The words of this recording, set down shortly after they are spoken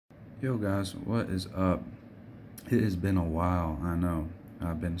Yo guys, what is up? It has been a while, I know.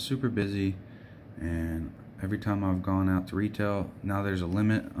 I've been super busy, and every time I've gone out to retail, now there's a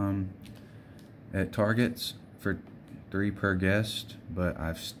limit at Targets for 3 per guest, but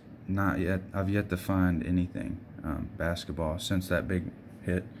I've yet to find anything basketball since that big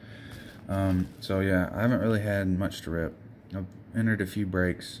hit. So yeah, I haven't really had much to rip. I've entered a few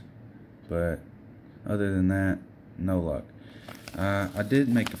breaks, but other than that, no luck. I did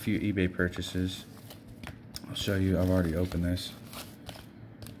make a few eBay purchases. I'll show you. I've already opened this.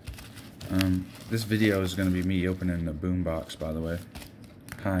 This video is going to be me opening the Boombox, by the way.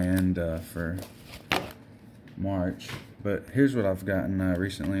 High end for March. But here's what I've gotten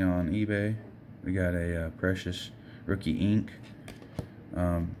recently on eBay. We got a Precious Rookie Ink.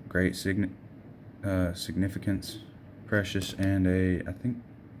 Great significance. Precious, and I think,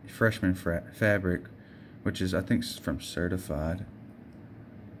 Freshman Fabric, which is, I think, from Certified.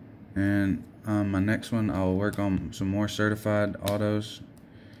 And my next one, I'll work on some more certified autos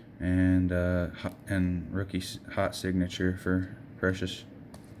and rookie hot signature for Precious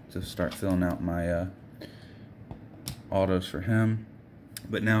to start filling out my autos for him.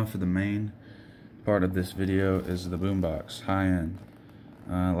 But now for the main part of this video is the Boombox High End.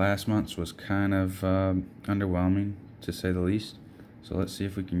 Last month's was kind of underwhelming, to say the least. So let's see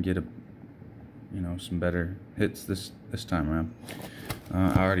if we can get some better hits this time around.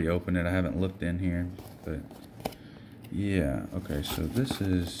 I already opened it. I haven't looked in here, but yeah. Okay, so this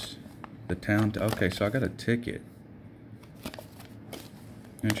is the town. Okay, so I got a ticket.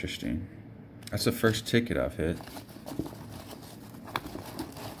 Interesting. That's the first ticket I've hit.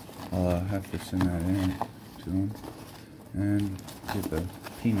 I'll have to send that in to him and get the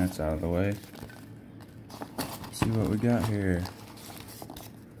peanuts out of the way. Let's see what we got here.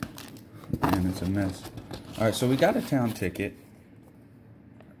 Man, it's a mess. Alright, so we got a town ticket.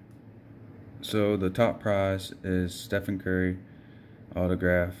 So the top prize is Stephen Curry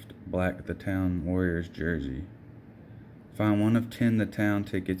autographed black The Town Warriors jersey. Find one of 10 The Town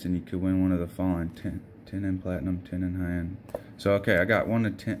tickets and you could win one of the following: 10 in platinum, 10 in high end. So okay, I got one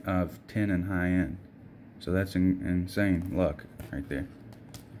of 10 in high end. So that's insane luck right there.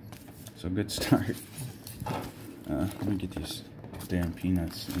 So good start. Let me get these damn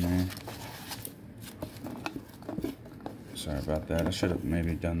peanuts in there. Sorry about that. I should have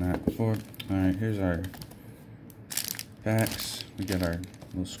maybe done that before. Alright, here's our packs. We got our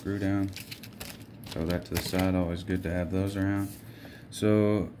little screw down. Throw that to the side. Always good to have those around.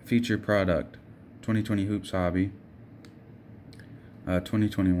 So, feature product: 2020 Hoops Hobby.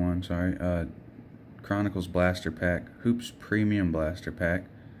 2021, sorry. Chronicles Blaster Pack. Hoops Premium Blaster Pack.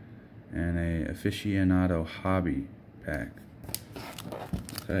 And a Aficionado Hobby Pack.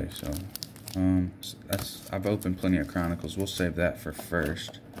 Okay, so I've opened plenty of Chronicles. We'll save that for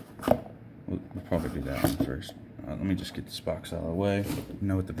first. We'll probably do that one first. Let me just get this box out of the way. You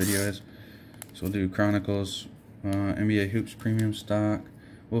know what the video is. So we'll do Chronicles, NBA Hoops Premium Stock.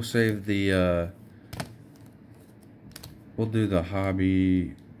 We'll save the we'll do the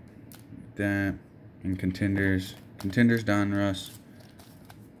Hobby, that, and Contenders. Contenders Donruss.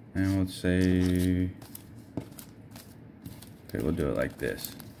 And we'll say, okay, we'll do it like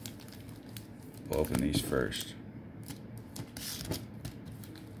this. We'll open these first.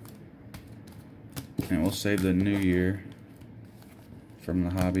 And we'll save the new year from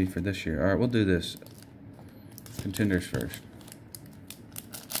the hobby for this year. Alright, we'll do this. Contenders first.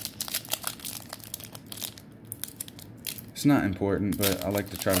 It's not important, but I like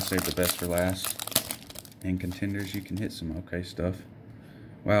to try to save the best for last. And Contenders, you can hit some okay stuff.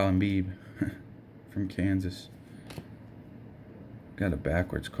 Wow, and Beeb from Kansas. Got a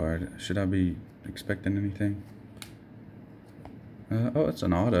backwards card. Should I be expecting anything? Oh, it's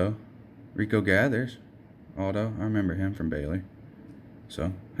an auto. Rico Gathers. Auto. I remember him from Bailey.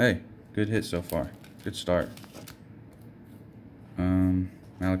 So, hey, good hit so far. Good start.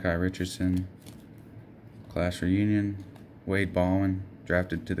 Malachi Richardson. Class reunion. Wade Baldwin.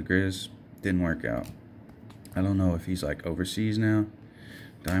 Drafted to the Grizz. Didn't work out. I don't know if he's like overseas now.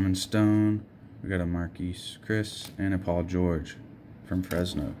 Diamond Stone. We got a Marquise Chris and a Paul George from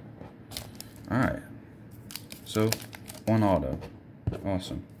Fresno. Alright. So, one auto.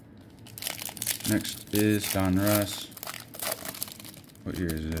 Awesome. Next is Donruss. What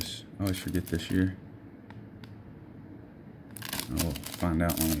year is this? I always forget this year. We'll find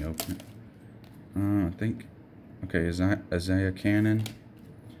out when we open it. I think, okay, Isaiah Cannon.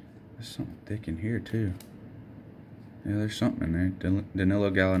 There's something thick in here too. Yeah, there's something in there. Danilo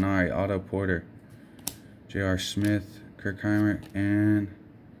Gallinari, Otto Porter, J.R. Smith, Kirkheimer, and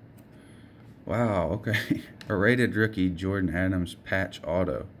wow, okay. A rated rookie Jordan Adams patch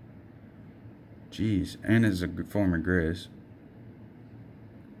auto. Jeez, and is a former Grizz.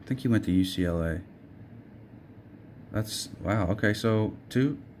 I think he went to UCLA. That's, wow, okay, so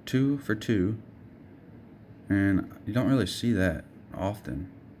two for two. And you don't really see that often.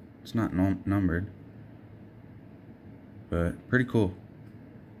 It's not numbered. But pretty cool.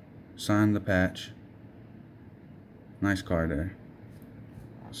 Signed the patch. Nice card there.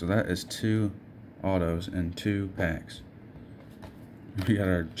 So that is 2 autos and 2 packs. We got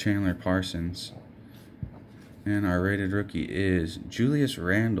our Chandler Parsons. And our rated rookie is Julius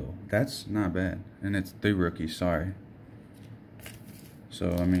Randle. That's not bad. And it's 3 rookies, sorry.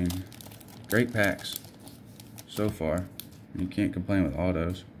 So, I mean, great packs so far. You can't complain with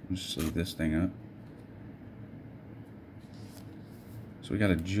autos. I'll just leave this thing up. So we got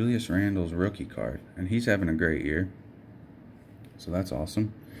a Julius Randle's rookie card. And he's having a great year. So that's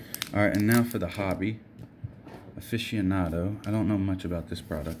awesome. Alright, and now for the hobby. Aficionado. I don't know much about this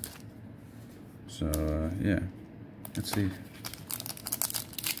product. So, yeah. Let's see.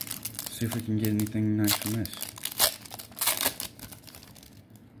 See if we can get anything nice from this.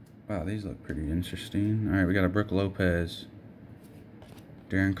 Wow, these look pretty interesting. Alright, we got a Brook Lopez.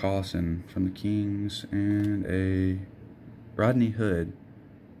 Darren Collison from the Kings. And a Rodney Hood.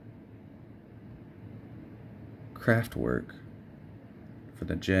 Craftwork for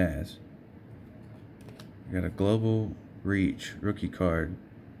the Jazz. We got a Global Reach rookie card.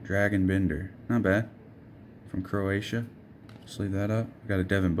 Dragon Bender. Not bad. From Croatia. Let's leave that up. We got a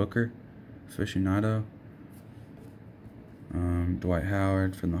Devin Booker. Aficionado. Dwight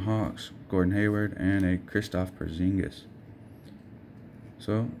Howard from the Hawks. Gordon Hayward. And a Kristaps Porzingis.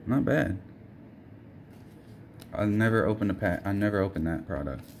 So, not bad. I never opened a pack. I never opened that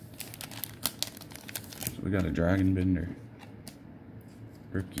product. So we got a Dragon Bender.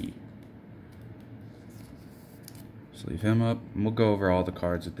 Rookie. Let's leave him up. And we'll go over all the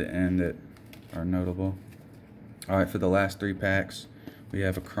cards at the end that are notable. Alright, for the last 3 packs, we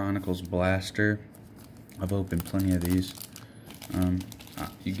have a Chronicles Blaster. I've opened plenty of these.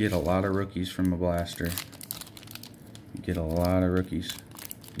 You get a lot of rookies from a blaster. You get a lot of rookies.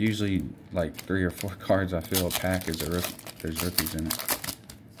 Usually, like 3 or 4 cards, I feel a pack is a rookie. There's rookies in it.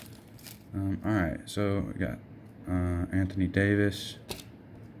 Alright, so we got Anthony Davis.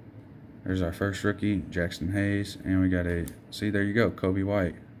 There's our first rookie, Jackson Hayes. And we got a, see, there you go, Kobe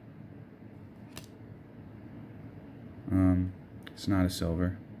White. It's not a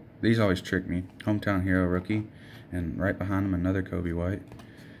silver. These always trick me. Hometown Hero rookie. And right behind him, another Kobe White.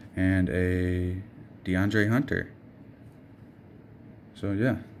 And a DeAndre Hunter. So,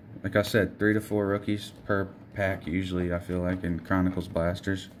 yeah. Like I said, 3 to 4 rookies per pack, usually, I feel like, in Chronicles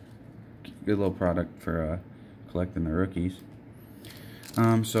Blasters. Good little product for collecting the rookies.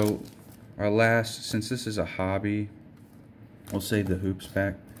 So, our last, since this is a hobby, we'll save the Hoops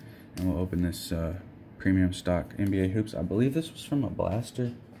pack. And we'll open this premium stock NBA Hoops. I believe this was from a blaster.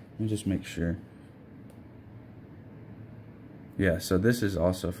 Let me just make sure. Yeah, so this is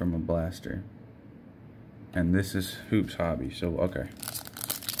also from a blaster. And this is Hoops Hobby. So, okay.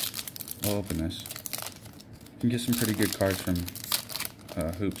 We'll open this. You can get some pretty good cards from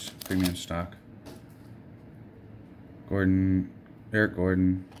Hoops premium stock. Eric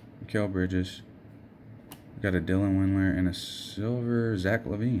Gordon, Mikal Bridges. We got a Dylan Windler and a silver Zach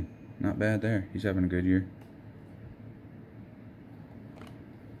LaVine. Not bad there. He's having a good year.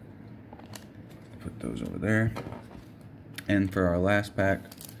 Put those over there. And for our last pack,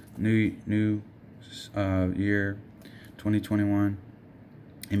 new year, 2021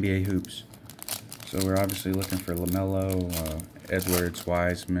 NBA Hoops. So we're obviously looking for LaMelo, Edwards,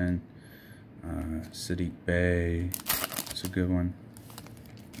 Wiseman, Sadiq Bey. It's a good one.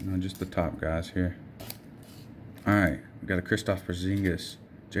 You know, just the top guys here. All right, we got a Kristaps Porzingis,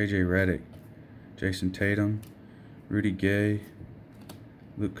 JJ Redick, Jason Tatum, Rudy Gay,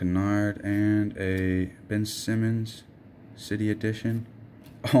 Luke Kennard, and a Ben Simmons City Edition.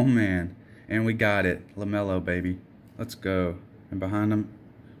 Oh man, and we got it, LaMelo baby. Let's go. And behind him,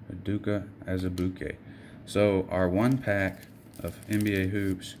 Udoka Azubuike. So our 1 pack of NBA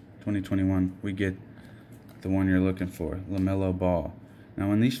Hoops 2021, we get the one you're looking for, LaMelo Ball. Now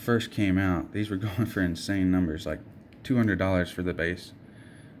when these first came out, these were going for insane numbers, like $200 for the base.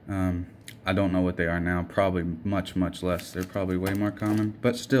 I don't know what they are now, probably much less. They're probably way more common,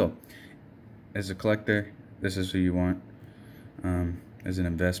 but still, as a collector, this is who you want. As an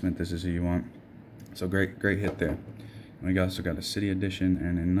investment, this is who you want. So great hit there. And we also got a City Edition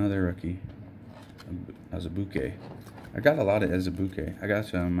and another rookie, Azubuike. I got a lot of Azubuike. I got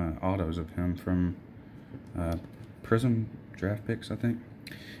some autos of him from Prism draft picks, I think.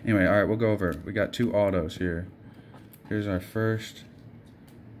 Anyway, all right, we'll go over it. We got 2 autos here. Here's our first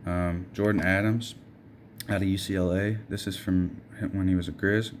Jordan Adams out of UCLA. This is from when he was a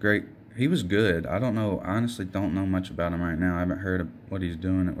Grizz. Great. He was good. I don't know. Honestly, don't know much about him right now. I haven't heard of what he's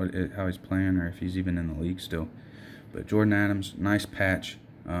doing, how he's playing, or if he's even in the league still. But Jordan Adams, nice patch,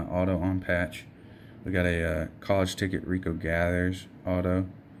 auto on patch. We got a college ticket Rico Gathers auto.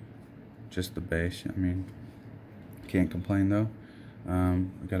 Just the base. I mean, can't complain though.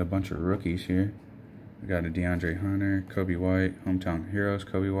 We got a bunch of rookies here. We got a DeAndre Hunter, Kobe White, Hometown Heroes,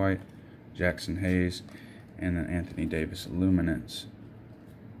 Kobe White, Jackson Hayes, and an Anthony Davis Luminance.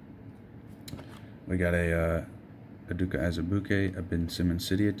 We got a Aduka Azubuike, a Ben Simmons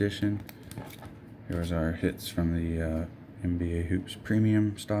City Edition. Here's our hits from the NBA Hoops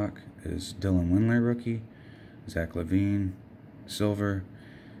Premium stock. Is Dylan Windler rookie, Zach LaVine, silver,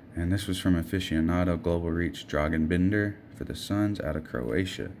 and this was from Aficionado Global Reach Dragan Binder for the Suns out of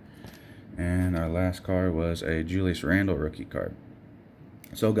Croatia. And our last card was a Julius Randle rookie card.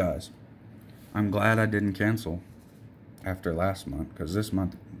 So guys, I'm glad I didn't cancel after last month, because this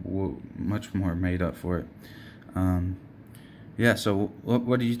month much more made up for it. Yeah, so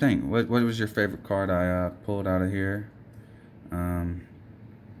what do you think? What was your favorite card I pulled out of here?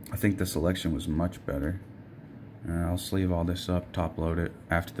 I think the selection was much better. I'll sleeve all this up, top load it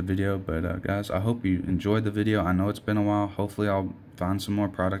after the video. But guys, I hope you enjoyed the video. I know it's been a while. Hopefully I'll find some more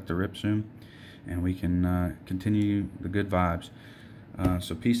product to rip soon, and we can continue the good vibes.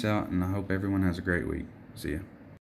 So peace out, and I hope everyone has a great week. See ya.